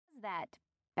that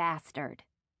bastard?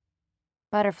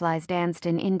 Butterflies danced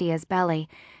in India's belly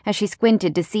as she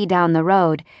squinted to see down the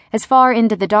road, as far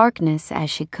into the darkness as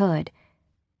she could.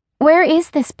 Where is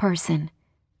this person?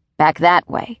 Back that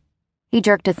way. He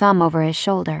jerked a thumb over his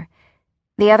shoulder.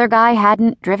 The other guy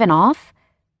hadn't driven off?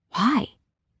 Why?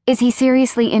 Is he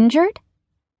seriously injured?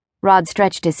 Rod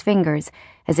stretched his fingers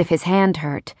as if his hand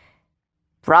hurt.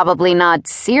 Probably not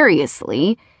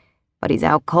seriously, but he's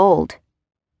out cold.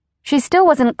 She still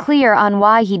wasn't clear on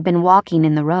why he'd been walking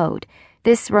in the road.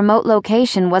 This remote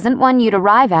location wasn't one you'd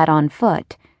arrive at on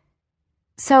foot.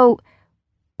 So,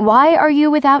 why are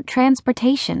you without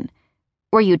transportation?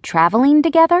 Were you traveling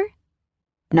together?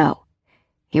 No.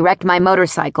 He wrecked my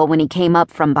motorcycle when he came up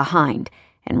from behind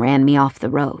and ran me off the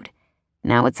road.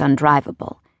 Now it's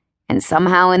undrivable. And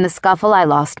somehow in the scuffle I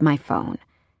lost my phone.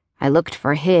 I looked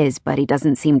for his, but he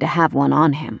doesn't seem to have one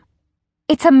on him.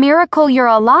 It's a miracle you're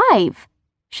alive,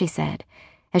 she said,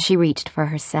 as she reached for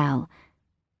her cell.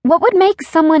 What would make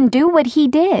someone do what he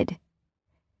did?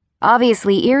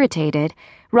 Obviously irritated,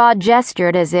 Rod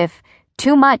gestured as if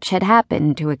too much had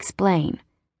happened to explain.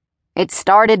 It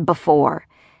started before,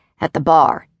 at the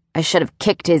bar. I should have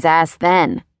kicked his ass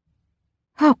then.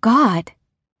 Oh, God.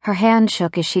 Her hand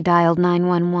shook as she dialed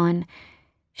 911.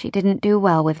 She didn't do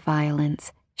well with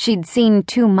violence. She'd seen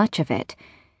too much of it.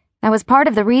 That was part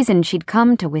of the reason she'd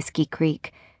come to Whiskey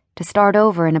Creek, to start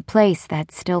over in a place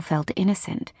that still felt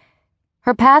innocent.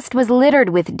 Her past was littered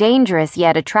with dangerous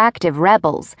yet attractive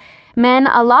rebels, men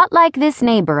a lot like this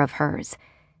neighbor of hers.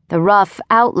 The rough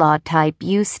outlaw type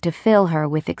used to fill her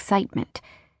with excitement,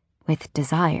 with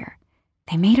desire.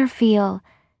 They made her feel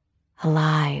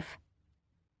alive.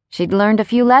 She'd learned a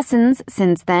few lessons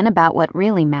since then about what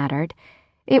really mattered.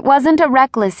 It wasn't a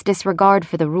reckless disregard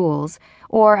for the rules,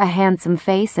 or a handsome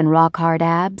face and rock-hard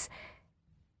abs.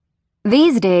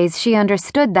 These days, she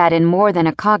understood that in more than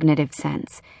a cognitive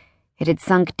sense. It had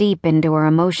sunk deep into her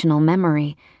emotional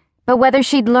memory, but whether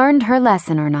she'd learned her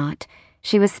lesson or not,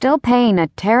 she was still paying a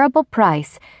terrible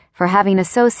price for having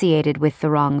associated with the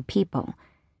wrong people.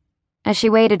 As she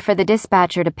waited for the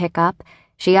dispatcher to pick up,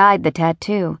 she eyed the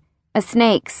tattoo, a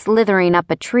snake slithering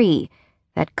up a tree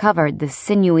that covered the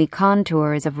sinewy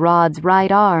contours of Rod's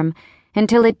right arm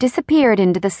until it disappeared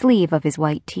into the sleeve of his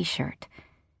white t-shirt.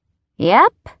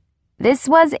 Yep, this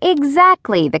was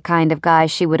exactly the kind of guy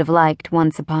she would have liked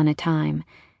once upon a time.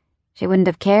 She wouldn't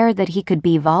have cared that he could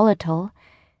be volatile.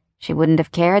 She wouldn't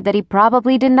have cared that he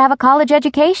probably didn't have a college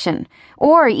education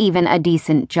or even a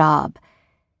decent job.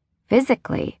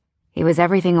 Physically, he was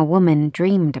everything a woman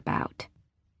dreamed about.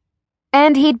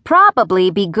 And he'd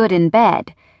probably be good in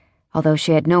bed, although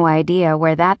she had no idea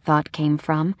where that thought came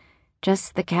from,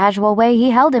 just the casual way he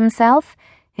held himself,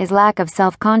 his lack of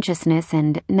self-consciousness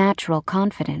and natural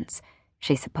confidence,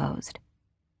 she supposed.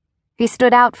 He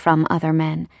stood out from other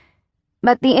men,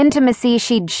 but the intimacy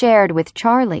she'd shared with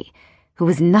Charlie, who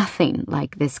was nothing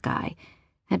like this guy,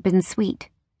 had been sweet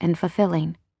and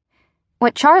fulfilling.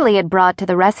 What Charlie had brought to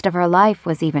the rest of her life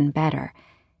was even better.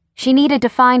 She needed to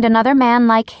find another man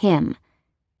like him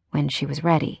when she was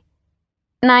ready.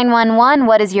 911,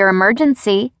 what is your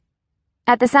emergency?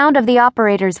 At the sound of the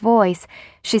operator's voice,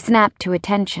 she snapped to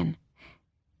attention.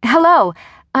 Hello,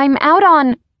 I'm out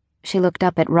on... She looked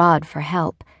up at Rod for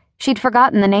help. She'd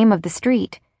forgotten the name of the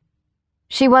street.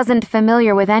 She wasn't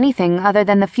familiar with anything other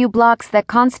than the few blocks that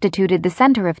constituted the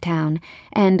center of town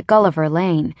and Gulliver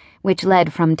Lane, which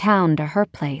led from town to her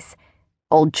place.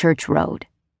 Old Church Road,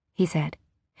 he said.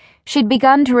 She'd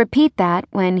begun to repeat that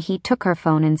when he took her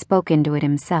phone and spoke into it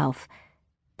himself.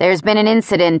 There's been an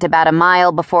incident about a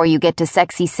mile before you get to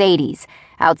Sexy Sadie's,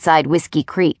 outside Whiskey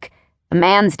Creek. A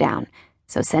man's down,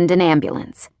 so send an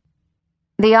ambulance.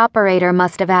 The operator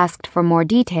must have asked for more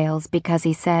details because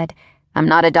he said, I'm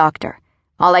not a doctor.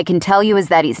 All I can tell you is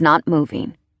that he's not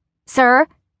moving. Sir,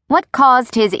 what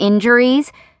caused his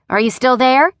injuries? Are you still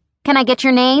there? Can I get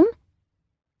your name?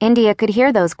 India could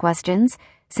hear those questions,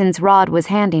 since Rod was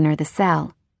handing her the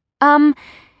cell.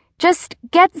 Just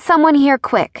get someone here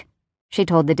quick, she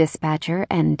told the dispatcher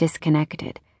and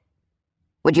disconnected.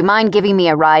 Would you mind giving me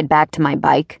a ride back to my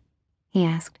bike? He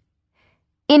asked.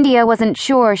 India wasn't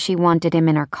sure she wanted him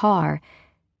in her car,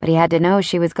 but he had to know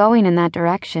she was going in that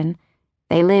direction.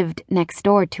 They lived next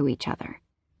door to each other.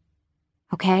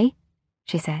 Okay,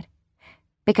 she said,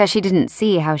 because she didn't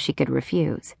see how she could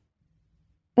refuse.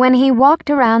 When he walked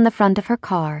around the front of her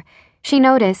car, she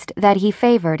noticed that he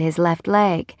favored his left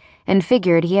leg and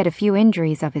figured he had a few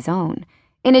injuries of his own,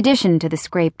 in addition to the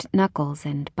scraped knuckles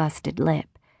and busted lip.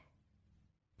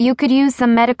 You could use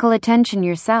some medical attention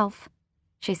yourself,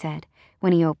 she said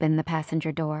when he opened the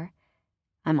passenger door.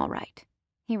 I'm all right,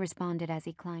 he responded as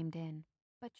he climbed in.